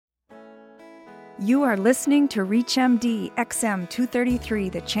You are listening to ReachMD XM 233,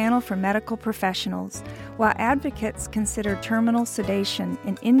 the channel for medical professionals. While advocates consider terminal sedation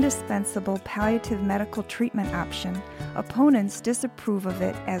an indispensable palliative medical treatment option, opponents disapprove of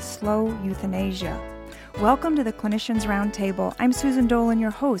it as slow euthanasia. Welcome to the Clinicians Roundtable. I'm Susan Dolan,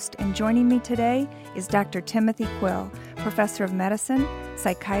 your host, and joining me today is Dr. Timothy Quill, Professor of Medicine,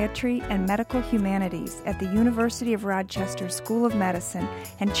 Psychiatry, and Medical Humanities at the University of Rochester School of Medicine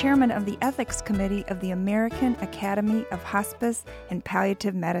and Chairman of the Ethics Committee of the American Academy of Hospice and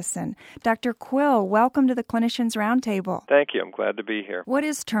Palliative Medicine. Dr. Quill, welcome to the Clinicians Roundtable. Thank you. I'm glad to be here. What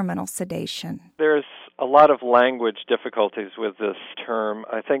is terminal sedation? There's a lot of language difficulties with this term.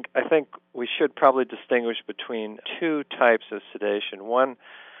 I think we should probably distinguish between two types of sedation. One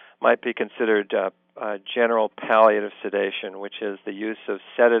might be considered general palliative sedation, which is the use of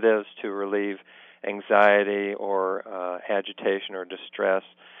sedatives to relieve anxiety or agitation or distress.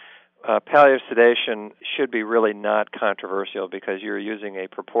 Palliative sedation should be really not controversial because you're using a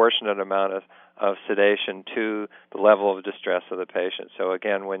proportionate amount of sedation to the level of distress of the patient. So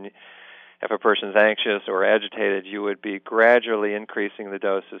again, if a person's anxious or agitated, you would be gradually increasing the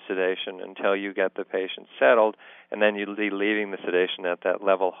dose of sedation until you get the patient settled, and then you'd be leaving the sedation at that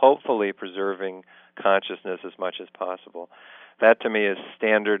level, hopefully preserving consciousness as much as possible. That, to me, is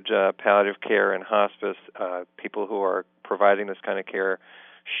standard palliative care in hospice. People who are providing this kind of care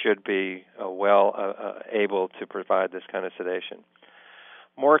should be able to provide this kind of sedation.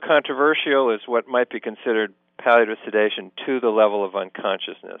 More controversial is what might be considered palliative sedation to the level of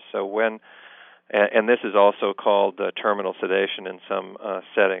unconsciousness. So and this is also called terminal sedation in some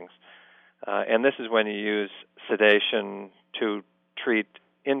settings. And this is when you use sedation to treat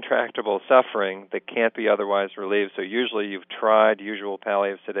intractable suffering that can't be otherwise relieved. So usually you've tried usual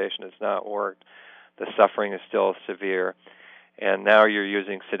palliative sedation, it's not worked. The suffering is still severe. And now you're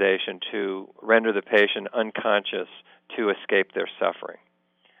using sedation to render the patient unconscious to escape their suffering.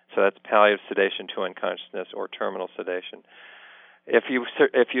 So that's palliative sedation to unconsciousness or terminal sedation. If you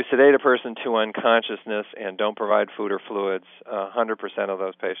sedate a person to unconsciousness and don't provide food or fluids, 100% of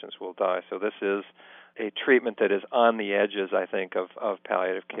those patients will die. So this is a treatment that is on the edges, I think, of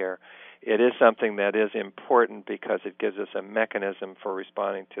palliative care. It is something that is important because it gives us a mechanism for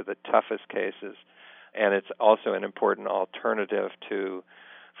responding to the toughest cases, and it's also an important alternative to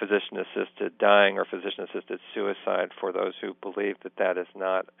physician-assisted dying or physician-assisted suicide for those who believe that is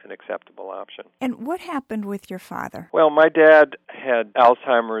not an acceptable option. And what happened with your father? Well, my dad had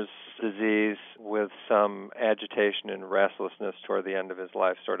Alzheimer's disease with some agitation and restlessness toward the end of his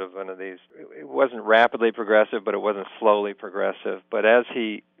life, sort of one of these. It wasn't rapidly progressive, but it wasn't slowly progressive. But as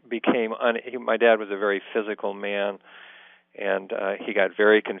he became, my dad was a very physical man, and he got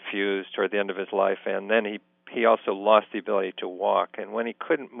very confused toward the end of his life, and then he also lost the ability to walk. And when he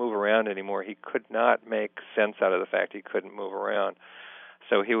couldn't move around anymore, he could not make sense out of the fact he couldn't move around.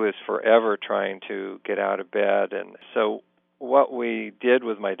 So he was forever trying to get out of bed. And so what we did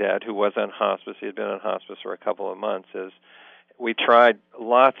with my dad, who was on hospice, he had been on hospice for a couple of months, is we tried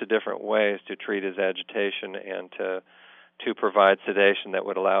lots of different ways to treat his agitation and to provide sedation that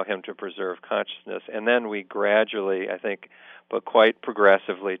would allow him to preserve consciousness. And then we gradually, I think, but quite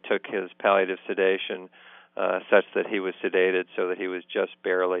progressively, took his palliative sedation such that he was sedated so that he was just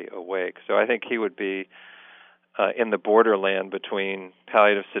barely awake. So I think he would be in the borderland between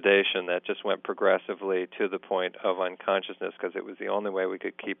palliative sedation that just went progressively to the point of unconsciousness because it was the only way we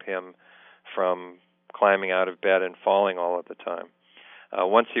could keep him from climbing out of bed and falling all of the time.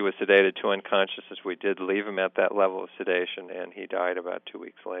 Once he was sedated to unconsciousness, we did leave him at that level of sedation, and he died about 2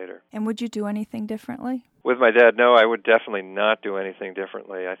 weeks later. And would you do anything differently? With my dad, no, I would definitely not do anything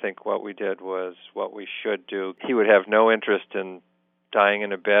differently. I think what we did was what we should do. He would have no interest in dying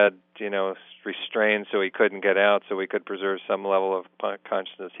in a bed, restrained so he couldn't get out so we could preserve some level of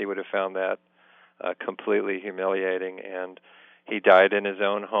consciousness. He would have found that completely humiliating, and he died in his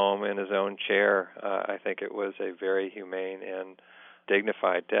own home, in his own chair. I think it was a very humane and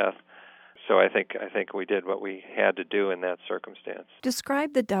dignified death. So I think we did what we had to do in that circumstance.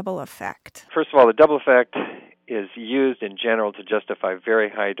 Describe the double effect. First of all, the double effect is used in general to justify very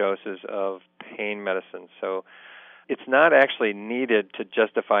high doses of pain medicine. So it's not actually needed to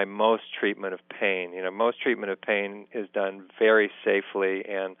justify most treatment of pain. Most treatment of pain is done very safely,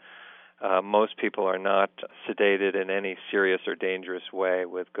 and most people are not sedated in any serious or dangerous way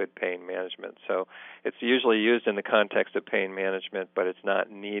with good pain management. So it's usually used in the context of pain management, but it's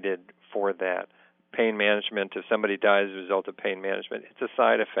not needed for that. Pain management, if somebody dies as a result of pain management, it's a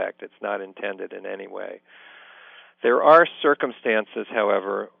side effect. It's not intended in any way. There are circumstances,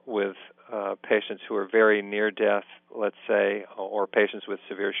 however, with patients who are very near death, let's say, or patients with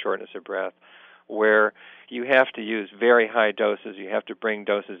severe shortness of breath, where you have to use very high doses. You have to bring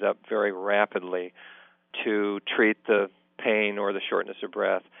doses up very rapidly to treat the pain or the shortness of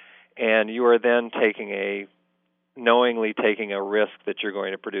breath. And you are then knowingly taking a risk that you're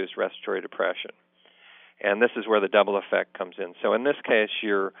going to produce respiratory depression. And this is where the double effect comes in. So in this case,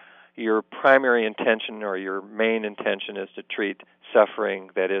 your primary intention or your main intention is to treat suffering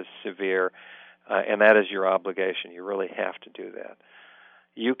that is severe, and that is your obligation. You really have to do that.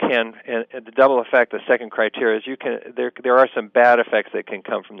 You can, and the double effect, the second criteria is there are some bad effects that can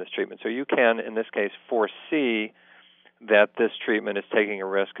come from this treatment. So you can, in this case, foresee that this treatment is taking a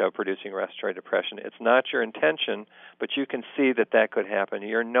risk of producing respiratory depression. It's not your intention, but you can see that that could happen.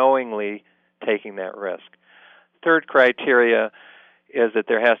 You're knowingly taking that risk. Third criteria is that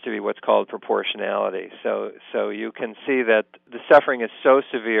there has to be what's called proportionality. So you can see that the suffering is so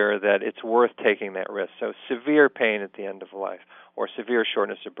severe that it's worth taking that risk. So severe pain at the end of life or severe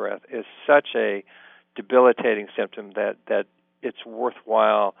shortness of breath is such a debilitating symptom that it's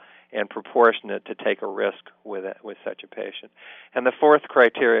worthwhile and proportionate to take a risk with such a patient. And the fourth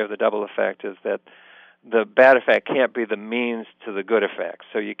criteria of the double effect is that the bad effect can't be the means to the good effect.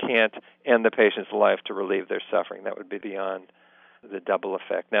 So you can't end the patient's life to relieve their suffering. That would be beyond the double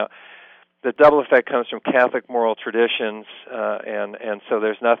effect. Now, the double effect comes from Catholic moral traditions, and so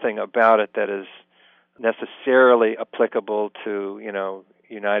there's nothing about it that is necessarily applicable to,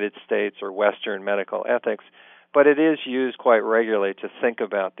 United States or Western medical ethics, but it is used quite regularly to think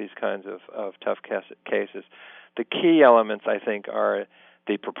about these kinds of tough cases. The key elements, I think, are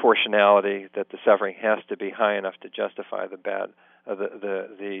the proportionality, that the suffering has to be high enough to justify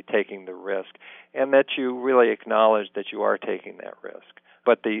the taking the risk, and that you really acknowledge that you are taking that risk.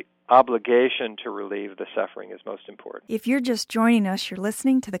 But the obligation to relieve the suffering is most important. If you're just joining us, you're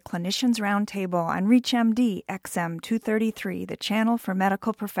listening to the Clinicians Roundtable on ReachMD XM 233, the channel for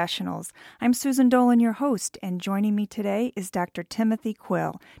medical professionals. I'm Susan Dolan, your host, and joining me today is Dr. Timothy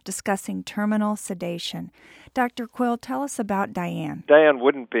Quill, discussing terminal sedation. Dr. Quill, tell us about Diane. Diane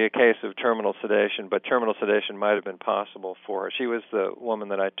wouldn't be a case of terminal sedation, but terminal sedation might have been possible for her. She was the woman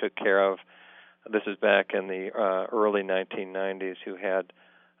that I took care of. This is back in the early 1990s, who had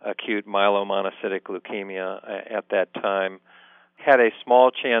acute myelomonocytic leukemia at that time, had a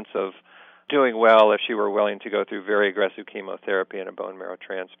small chance of doing well if she were willing to go through very aggressive chemotherapy and a bone marrow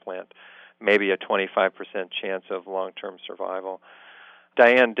transplant, maybe a 25% chance of long-term survival.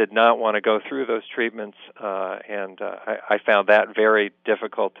 Diane did not want to go through those treatments, and I found that very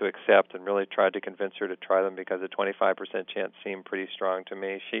difficult to accept and really tried to convince her to try them because a 25% chance seemed pretty strong to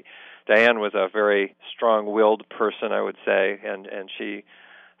me. Diane was a very strong-willed person, I would say, and she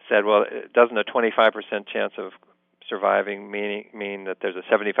said, well, doesn't a 25% chance of surviving mean that there's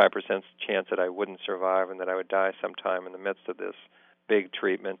a 75% chance that I wouldn't survive and that I would die sometime in the midst of this big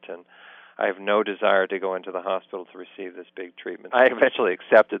treatment? And I have no desire to go into the hospital to receive this big treatment. I eventually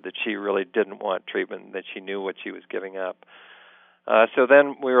accepted that she really didn't want treatment, that she knew what she was giving up. So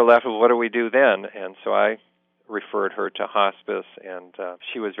then we were left with, what do we do then? And so I referred her to hospice, and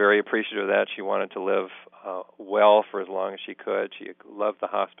she was very appreciative of that. She wanted to live well for as long as she could. She loved the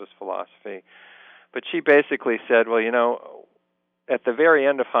hospice philosophy. But she basically said, well, at the very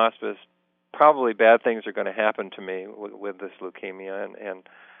end of hospice, probably bad things are going to happen to me with this leukemia, and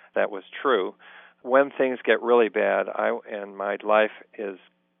that was true. When things get really bad, and my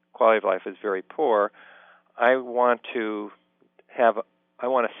quality of life is very poor, I want to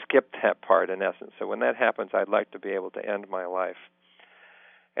skip that part, in essence. So when that happens, I'd like to be able to end my life.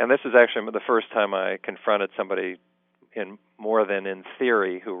 And this is actually the first time I confronted somebody in more than in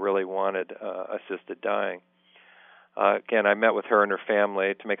theory who really wanted assisted dying. Again, I met with her and her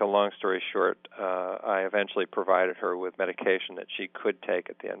family. To make a long story short, I eventually provided her with medication that she could take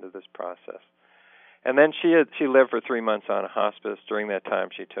at the end of this process. And then she lived for 3 months on hospice. During that time,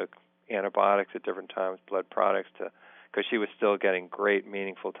 she took antibiotics at different times, blood products, because she was still getting great,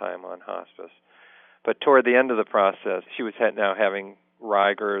 meaningful time on hospice. But toward the end of the process, she was now having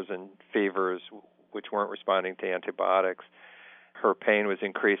rigors and fevers which weren't responding to antibiotics. Her pain was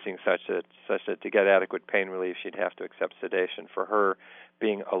increasing such that to get adequate pain relief, she'd have to accept sedation. For her,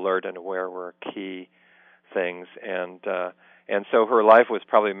 being alert and aware were key things, and so her life was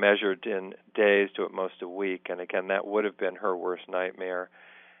probably measured in days to at most a week. And again, that would have been her worst nightmare.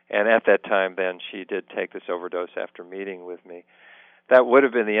 And at that time, then, she did take this overdose after meeting with me. That would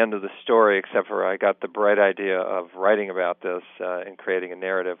have been the end of the story, except for I got the bright idea of writing about this and creating a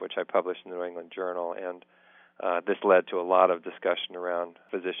narrative, which I published in the New England Journal, and this led to a lot of discussion around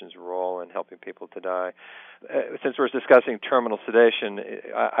physicians' role in helping people to die. Since we're discussing terminal sedation,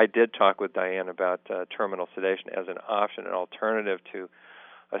 I did talk with Diane about terminal sedation as an option, an alternative to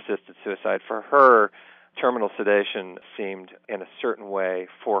assisted suicide. For her, terminal sedation seemed, in a certain way,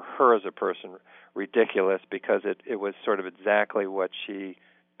 for her as a person, ridiculous because it was sort of exactly what she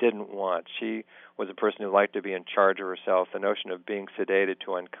didn't want. She was a person who liked to be in charge of herself. The notion of being sedated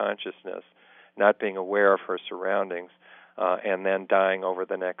to unconsciousness, not being aware of her surroundings, and then dying over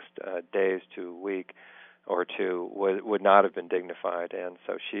the next days to week or two would not have been dignified, and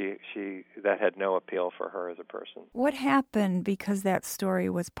so she that had no appeal for her as a person. What happened because that story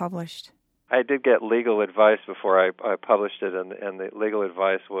was published? I did get legal advice before I published it, and the legal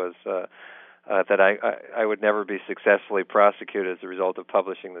advice was that I would never be successfully prosecuted as a result of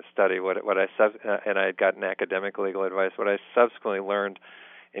publishing the study. And I had gotten academic legal advice. What I subsequently learned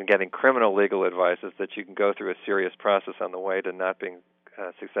in getting criminal legal advice is that you can go through a serious process on the way to not being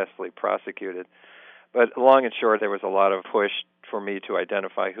successfully prosecuted. But long and short, there was a lot of push for me to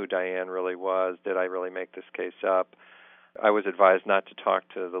identify who Diane really was. Did I really make this case up? I was advised not to talk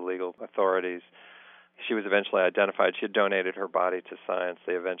to the legal authorities. She was eventually identified. She had donated her body to science.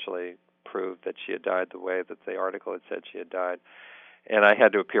 They eventually proved that she had died the way that the article had said she had died. And I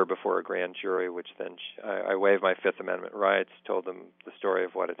had to appear before a grand jury, which then I waived my Fifth Amendment rights, told them the story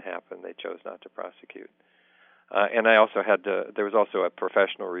of what had happened. They chose not to prosecute. And I also there was also a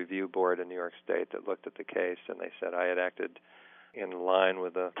professional review board in New York State that looked at the case, and they said I had acted in line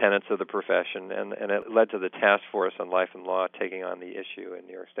with the tenets of the profession, and it led to the Task Force on Life and Law taking on the issue in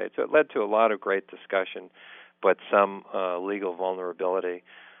New York State. So it led to a lot of great discussion, but some legal vulnerability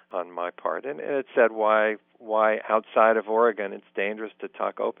on my part. And it said why outside of Oregon it's dangerous to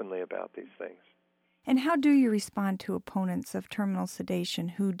talk openly about these things. And how do you respond to opponents of terminal sedation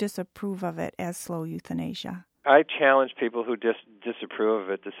who disapprove of it as slow euthanasia? I challenge people who disapprove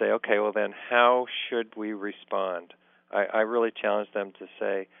of it to say, okay, well then how should we respond? I really challenge them to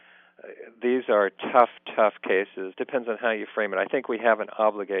say, these are tough cases. Depends on how you frame it. I think we have an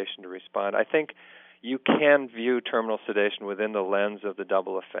obligation to respond. I think you can view terminal sedation within the lens of the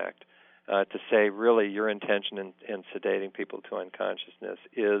double effect, to say really your intention in sedating people to unconsciousness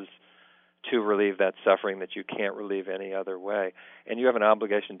is to relieve that suffering that you can't relieve any other way, and you have an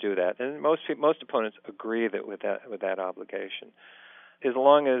obligation to do that. And most opponents agree with that obligation. As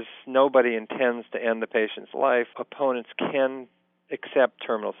long as nobody intends to end the patient's life, opponents can accept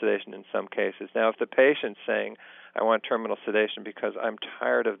terminal sedation in some cases. Now, if the patient's saying, I want terminal sedation because I'm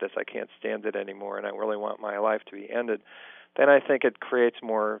tired of this, I can't stand it anymore, and I really want my life to be ended, then I think it creates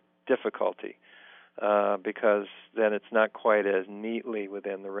more difficulty because then it's not quite as neatly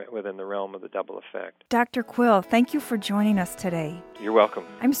within the realm of the double effect. Dr. Quill, thank you for joining us today. You're welcome.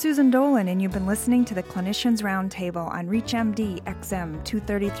 I'm Susan Dolan, and you've been listening to the Clinicians Roundtable on ReachMD XM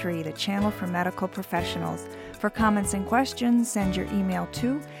 233, the channel for medical professionals. For comments and questions, send your email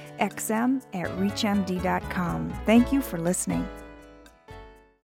to xm@reachmd.com. Thank you for listening.